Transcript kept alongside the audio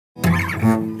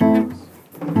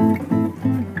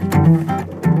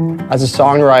As a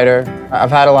songwriter,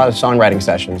 I've had a lot of songwriting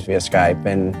sessions via Skype,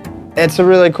 and it's a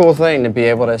really cool thing to be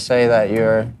able to say that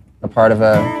you're a part of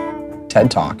a TED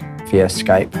Talk via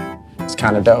Skype. It's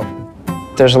kind of dope.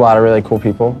 There's a lot of really cool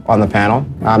people on the panel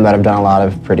that have done a lot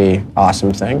of pretty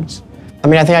awesome things. I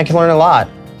mean, I think I can learn a lot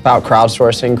about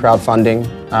crowdsourcing, crowdfunding,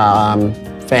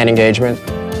 fan engagement.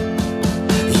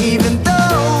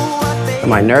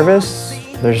 Am I nervous?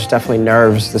 There's definitely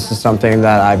nerves. This is something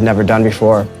that I've never done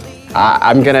before.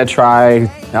 I'm gonna try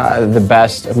the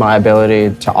best of my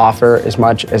ability to offer as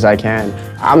much as I can.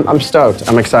 I'm stoked,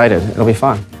 I'm excited, it'll be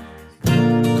fun.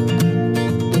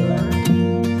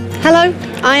 Hello,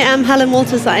 I am Helen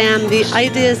Walters. I am the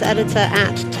Ideas Editor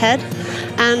at TED,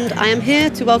 and I am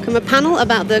here to welcome a panel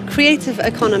about the creative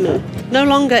economy. No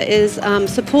longer is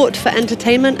support for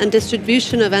entertainment and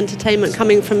distribution of entertainment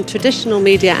coming from traditional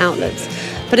media outlets,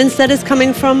 but instead is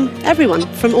coming from everyone,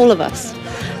 from all of us.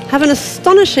 Have an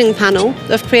astonishing panel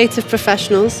of creative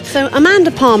professionals. So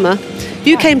Amanda Palmer,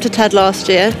 you came to TED last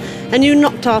year and you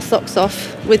knocked our socks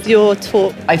off with your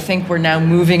talk. I think we're now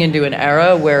moving into an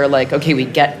era where, like, okay, we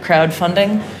get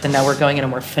crowdfunding, and now we're going in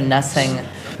and we're finessing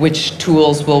which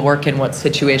tools will work in what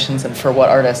situations and for what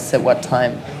artists at what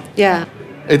time. Yeah.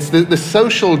 It's the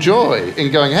social joy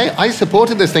in going, hey, I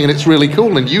supported this thing and it's really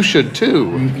cool and you should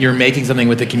too. You're making something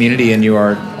with the community and you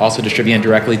are also distributing it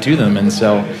directly to them, and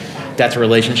so that's a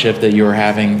relationship that you're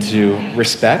having to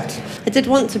respect. I did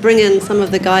want to bring in some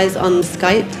of the guys on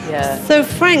Skype. Yeah. So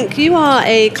Frank, you are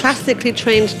a classically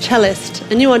trained cellist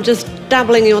and you are just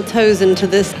dabbling your toes into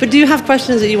this. But do you have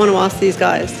questions that you want to ask these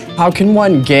guys? How can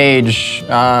one gauge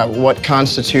what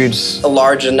constitutes a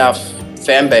large enough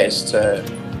fan base to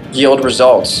yield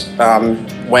results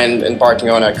when embarking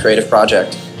on a creative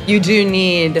project? You do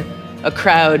need a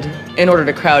crowd in order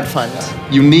to crowdfund.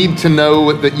 You need to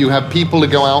know that you have people to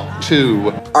go out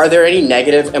to. Are there any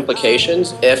negative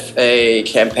implications if a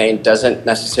campaign doesn't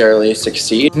necessarily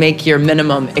succeed? Make your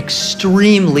minimum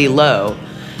extremely low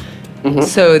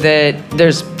so that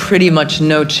there's pretty much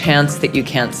no chance that you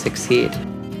can't succeed.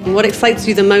 What excites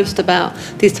you the most about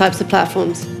these types of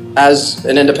platforms? As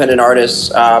an independent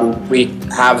artist, we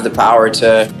have the power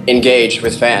to engage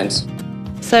with fans.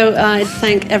 So I'd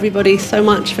thank everybody so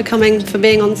much for coming, for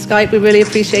being on Skype. We really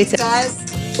appreciate it. Guys.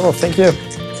 Oh, thank you.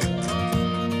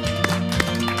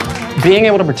 Being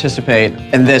able to participate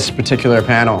in this particular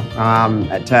panel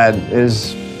at TED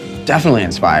is definitely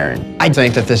inspiring. I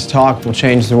think that this talk will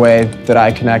change the way that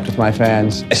I connect with my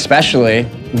fans, especially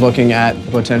looking at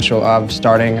the potential of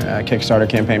starting a Kickstarter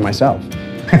campaign myself.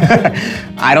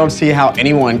 I don't see how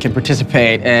anyone can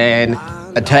participate in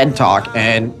a TED Talk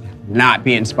and not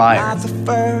be inspired. Not the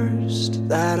first,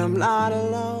 that I'm not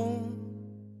alone.